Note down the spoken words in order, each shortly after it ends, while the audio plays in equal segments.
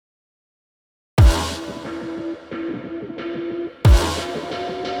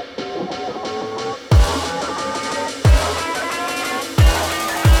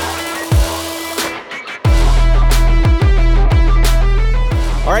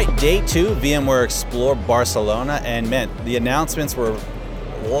right, day 2, VMware Explore Barcelona, and man, the announcements were,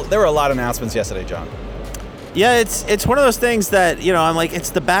 well, there were a lot of announcements yesterday, John. Yeah, it's one of those things that, I'm like, it's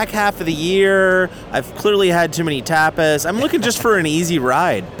the back half of the year. I've clearly had too many tapas. I'm looking just for an easy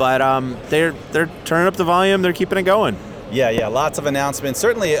ride, but they're turning up the volume. They're keeping it going. Yeah, lots of announcements.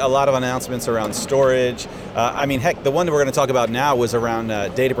 Certainly a lot of announcements around storage. Heck, the one that we're going to talk about now was around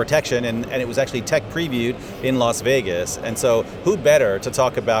data protection, and it was actually tech previewed in Las Vegas. And so who better to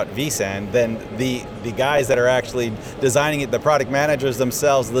talk about vSAN than the guys that are actually designing it, the product managers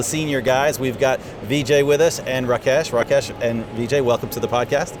themselves, the senior guys. We've got Vijay with us and Rakesh. Rakesh and Vijay, welcome to the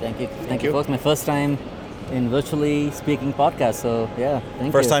podcast. Thank you. Thank you, folks. My first time in virtually speaking podcast, so yeah, thank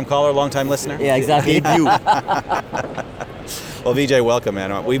you. First time caller, long time listener? Yeah, exactly. Debut. Well, Vijay, welcome,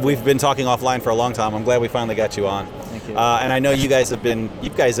 man. We've been talking offline for a long time. I'm glad we finally got you on. Thank you. And I know you guys have been in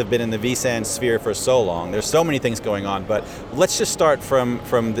the vSAN sphere for so long. There's so many things going on, but let's just start from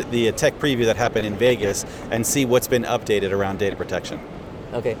the tech preview that happened in Vegas and see what's been updated around data protection.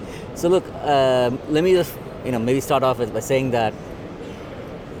 Okay, so look, let me just maybe start off by saying that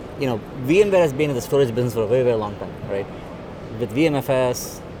VMware has been in the storage business for a very, very long time, right? With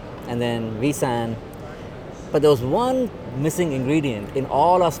VMFS and then vSAN. But there was one missing ingredient in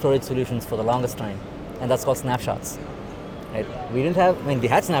all our storage solutions for the longest time, and that's called snapshots. Right? We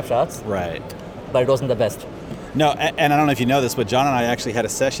had snapshots, right? But it wasn't the best. No, and I don't know if you know this, but John and I actually had a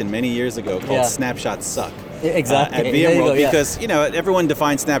session many years ago called Snapshots Suck. Exactly. At VMware, because everyone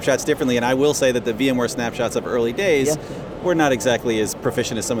defines snapshots differently, and I will say that the VMware snapshots of early days were not exactly as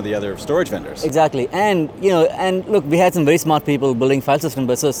proficient as some of the other storage vendors. Exactly, and look, we had some very smart people building file systems,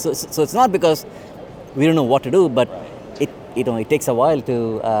 but so it's not because we don't know what to do, but it takes a while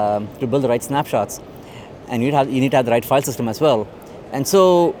to build the right snapshots, and you need to have the right file system as well. And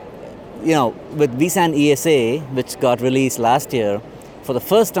so, with vSAN ESA, which got released last year, for the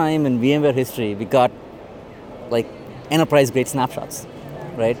first time in VMware history, we got like enterprise-grade snapshots,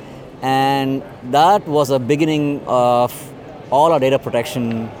 right? And that was a beginning of all our data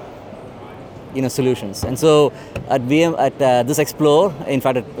protection solutions. And so at this Explore, in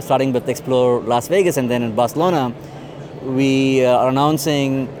fact, starting with Explore Las Vegas and then in Barcelona, we are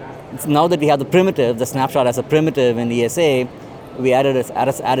announcing, now that we have the snapshot as a primitive in ESA, we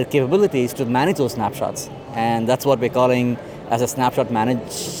added capabilities to manage those snapshots. And that's what we're calling as a snapshot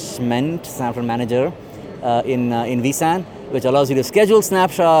manager in vSAN, which allows you to schedule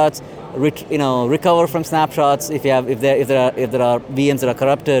snapshots, recover from snapshots if there are VMs that are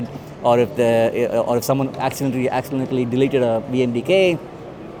corrupted, or if someone accidentally deleted a VMDK.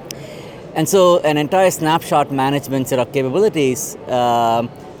 And so an entire snapshot management set of capabilities for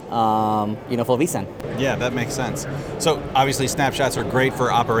vSAN. Yeah, that makes sense. So obviously snapshots are great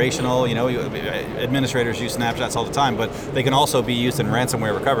for operational, administrators use snapshots all the time, but they can also be used in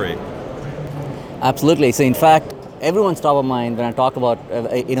ransomware recovery. Absolutely. So in fact, everyone's top of mind when I talk about,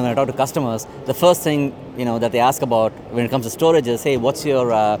 when I talk to customers, the first thing, that they ask about when it comes to storage is, hey, what's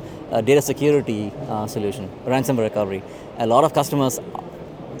your data security solution, ransomware recovery? A lot of customers,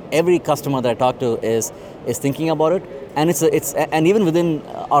 every customer that I talk to is thinking about it, and and even within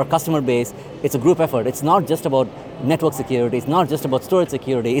our customer base, it's a group effort. It's not just about network security. It's not just about storage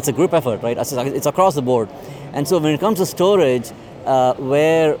security. It's a group effort, right? It's across the board. And so when it comes to storage,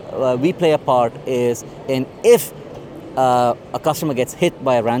 where we play a part is if a customer gets hit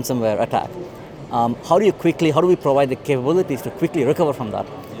by a ransomware attack, how do we provide the capabilities to quickly recover from that?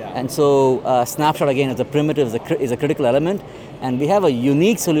 Yeah. And so snapshot, again, as a primitive, is a critical element. And we have a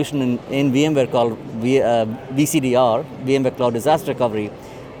unique solution in VMware called VCDR, VMware Cloud Disaster Recovery,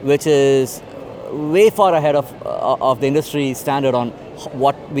 which is way far ahead of the industry standard on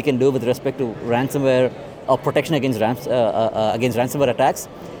what we can do with respect to ransomware or protection against ransomware attacks.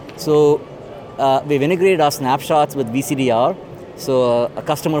 So we've integrated our snapshots with VCDR, so a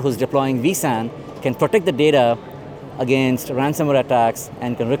customer who's deploying vSAN can protect the data against ransomware attacks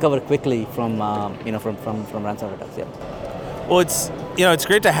and can recover quickly from ransomware attacks. Yeah. Well, it's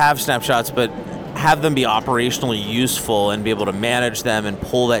great to have snapshots, but have them be operationally useful and be able to manage them and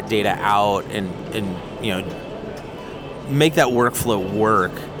pull that data out and make that workflow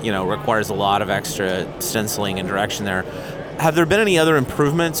work, requires a lot of extra stenciling and direction there. Have there been any other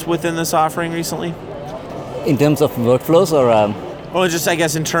improvements within this offering recently? In terms of workflows or? Well, just I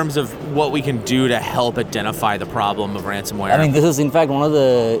guess in terms of what we can do to help identify the problem of ransomware. I mean, this is in fact one of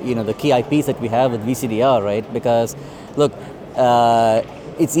the the key IPs that we have with VCDR, right? Because look,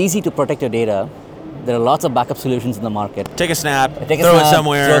 it's easy to protect your data. There are lots of backup solutions in the market. Throw it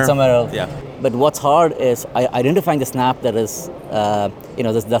somewhere. Throw it somewhere else. Yeah. But what's hard is identifying the snap that is,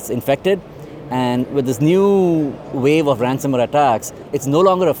 that's infected, And with this new wave of ransomware attacks, it's no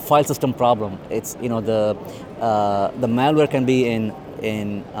longer a file system problem. It's the malware can be in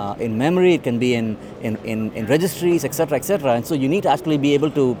memory, it can be in registries, etc., etc. And so you need to actually be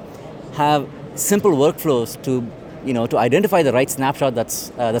able to have simple workflows to identify the right snapshot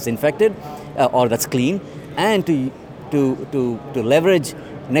that's infected or that's clean, and to leverage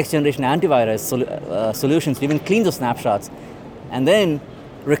next generation antivirus solutions to even clean those snapshots, and then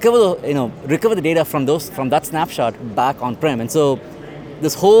recover the data from that snapshot back on-prem. And so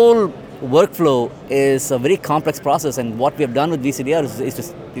this whole workflow is a very complex process, and what we have done with VCDR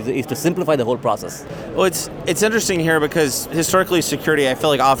is to simplify the whole process. Well, it's interesting here because historically security, I feel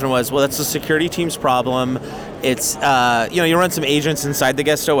like often was, well, that's the security team's problem. It's you run some agents inside the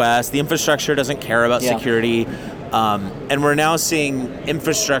guest OS. The infrastructure doesn't care about security. And we're now seeing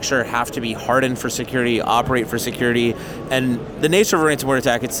infrastructure have to be hardened for security, operate for security, and the nature of a ransomware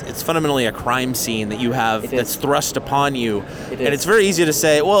attack, it's fundamentally a crime scene that you have that's thrust upon you. It's very easy to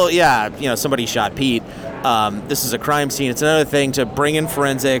say, well, somebody shot Pete. This is a crime scene. It's another thing to bring in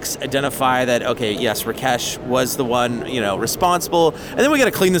forensics, identify that, okay, yes, Rakesh was the one, responsible, and then we got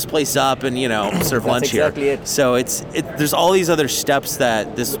to clean this place up and, serve lunch exactly here. It. So there's all these other steps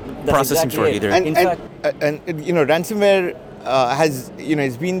that this process seems to work either. And ransomware has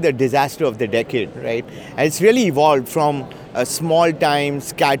it's been the disaster of the decade, right? And it's really evolved from small time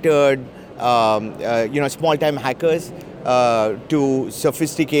scattered small time hackers to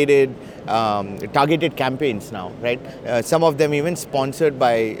sophisticated targeted campaigns now, right? Some of them even sponsored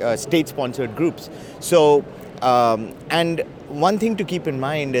by state sponsored groups. So and one thing to keep in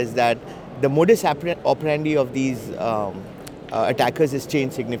mind is that the modus operandi of these attackers has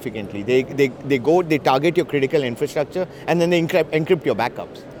changed significantly. They target your critical infrastructure and then they encrypt your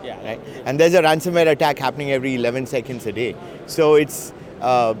backups. Yeah. Right? And there's a ransomware attack happening every 11 seconds a day. So it's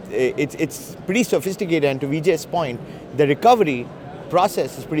pretty sophisticated. And to Vijay's point, the recovery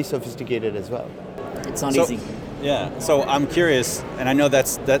process is pretty sophisticated as well. It's not easy. Yeah, so I'm curious, and I know that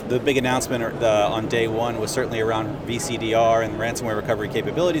the big announcement on day one was certainly around vCDR and ransomware recovery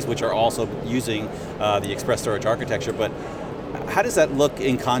capabilities, which are also using the Express Storage architecture, but how does that look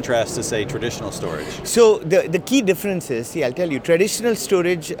in contrast to, say, traditional storage? So the key difference is, I'll tell you, traditional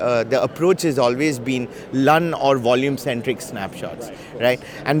storage, the approach has always been LUN or volume-centric snapshots, right?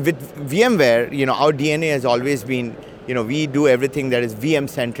 And with VMware, our DNA has always been, we do everything that is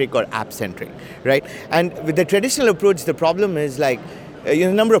VM-centric or app-centric, right? And with the traditional approach, the problem is like,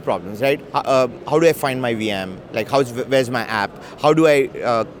 a number of problems, right? How do I find my VM? Like, where's my app? How do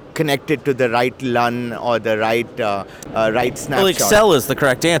I connect it to the right LUN or the right snapshot? Well, Excel is the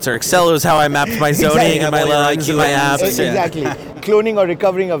correct answer. Excel is how I mapped my zoning and my LUNs and my apps. Exactly. Cloning or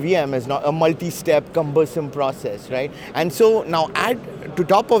recovering a VM is not a multi-step, cumbersome process, right? And so now add to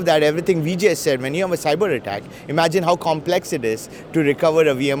top of that everything Vijay said, when you have a cyber attack, imagine how complex it is to recover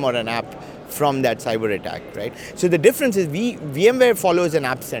a VM or an app from that cyber attack, right? So the difference is VMware follows an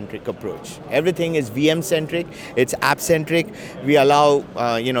app-centric approach. Everything is VM-centric, it's app-centric. We allow,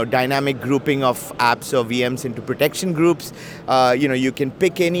 dynamic grouping of apps or VMs into protection groups. You can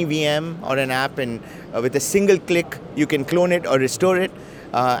pick any VM or an app and with a single click, you can clone it or restore it.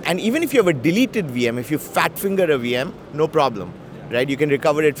 And even if you have a deleted VM, if you fat finger a VM, no problem, right? You can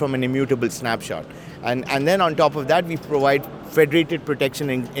recover it from an immutable snapshot. And then on top of that, we provide federated protection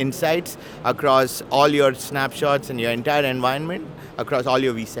insights across all your snapshots and your entire environment, across all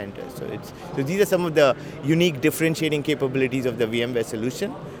your vCenters. So these are some of the unique differentiating capabilities of the VMware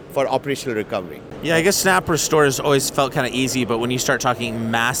solution for operational recovery. Yeah, I guess Snap Restore has always felt kind of easy, but when you start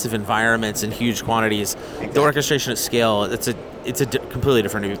talking massive environments and huge quantities, the orchestration at scale, it's a completely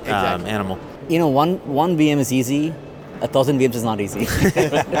different animal. One VM is easy. 1,000 VMs is not easy.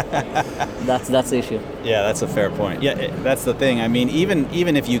 That's the issue. Yeah, that's a fair point. Yeah, that's the thing. I mean,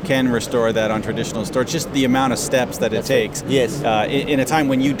 even if you can restore that on traditional storage, just the amount of steps that it takes. Right. Yes. In a time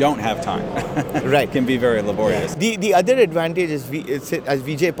when you don't have time, right, can be very laborious. Yeah. The other advantage is, as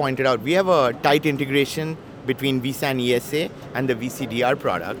Vijay pointed out, we have a tight integration between vSAN ESA and the vCDR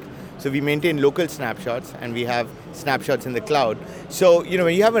product. So we maintain local snapshots and we have snapshots in the cloud. So,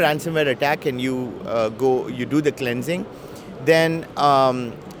 when you have a ransomware attack and you do the cleansing, then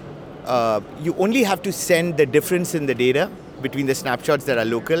you only have to send the difference in the data between the snapshots that are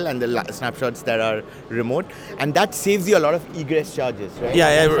local and the snapshots that are remote. And that saves you a lot of egress charges, right?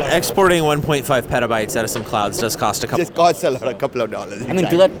 Yeah, exporting 1.5 petabytes out of some clouds does cost a couple. Just costs a couple of dollars. I mean,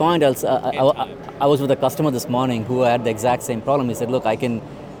 to that point, I was with a customer this morning who had the exact same problem. He said, look, I can...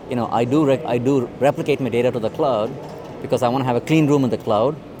 I do replicate my data to the cloud because I want to have a clean room in the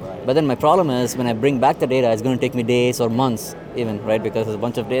cloud. Right. But then my problem is when I bring back the data, it's going to take me days or months even, right? Because there's a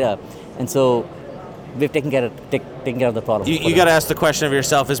bunch of data. And so we've taken care of the problem. You got to ask the question of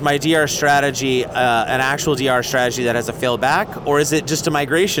yourself, is my DR strategy an actual DR strategy that has a failback, or is it just a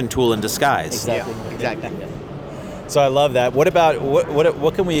migration tool in disguise? Exactly. Yeah, exactly. So I love that. What about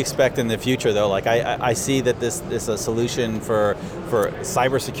what can we expect in the future though? Like I see that this is a solution for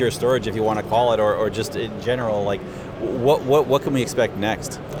cybersecure storage, if you want to call it, or just in general. Like what can we expect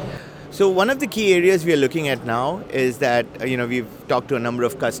next? So one of the key areas we are looking at now is that we've talked to a number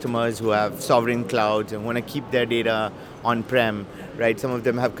of customers who have sovereign clouds and want to keep their data on-prem, right? Some of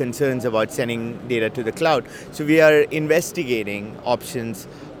them have concerns about sending data to the cloud. So we are investigating options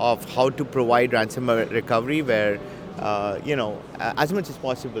of how to provide ransomware recovery where as much as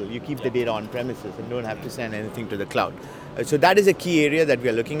possible, you keep the data on premises and don't have to send anything to the cloud. So that is a key area that we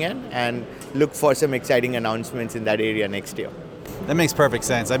are looking at, and look for some exciting announcements in that area next year. That makes perfect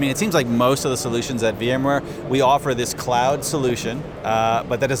sense. I mean, it seems like most of the solutions at VMware, we offer this cloud solution,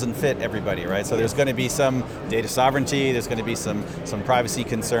 but that doesn't fit everybody, right? So there's going to be some data sovereignty, there's going to be some privacy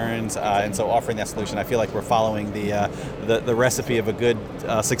concerns, and so offering that solution, I feel like we're following the recipe of a good,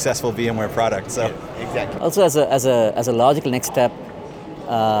 successful VMware product. So exactly. Also, as a logical next step,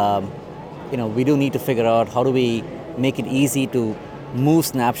 we do need to figure out how do we make it easy to move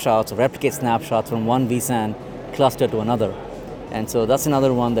snapshots or replicate snapshots from one vSAN cluster to another. And so that's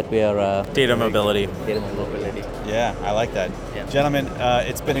another one that we are... Data mobility. Data mobility. yeah, I like that. Yeah. Gentlemen,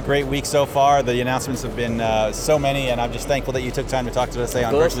 it's been a great week so far. The announcements have been so many, and I'm just thankful that you took time to talk to us today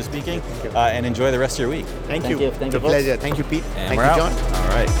on Virtually Speaking, and enjoy the rest of your week. Thank Thank you. you. Thank It's a you, folks. pleasure. Thank you, Pete. And Thank we're you, out. John. All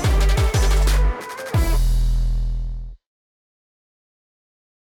right.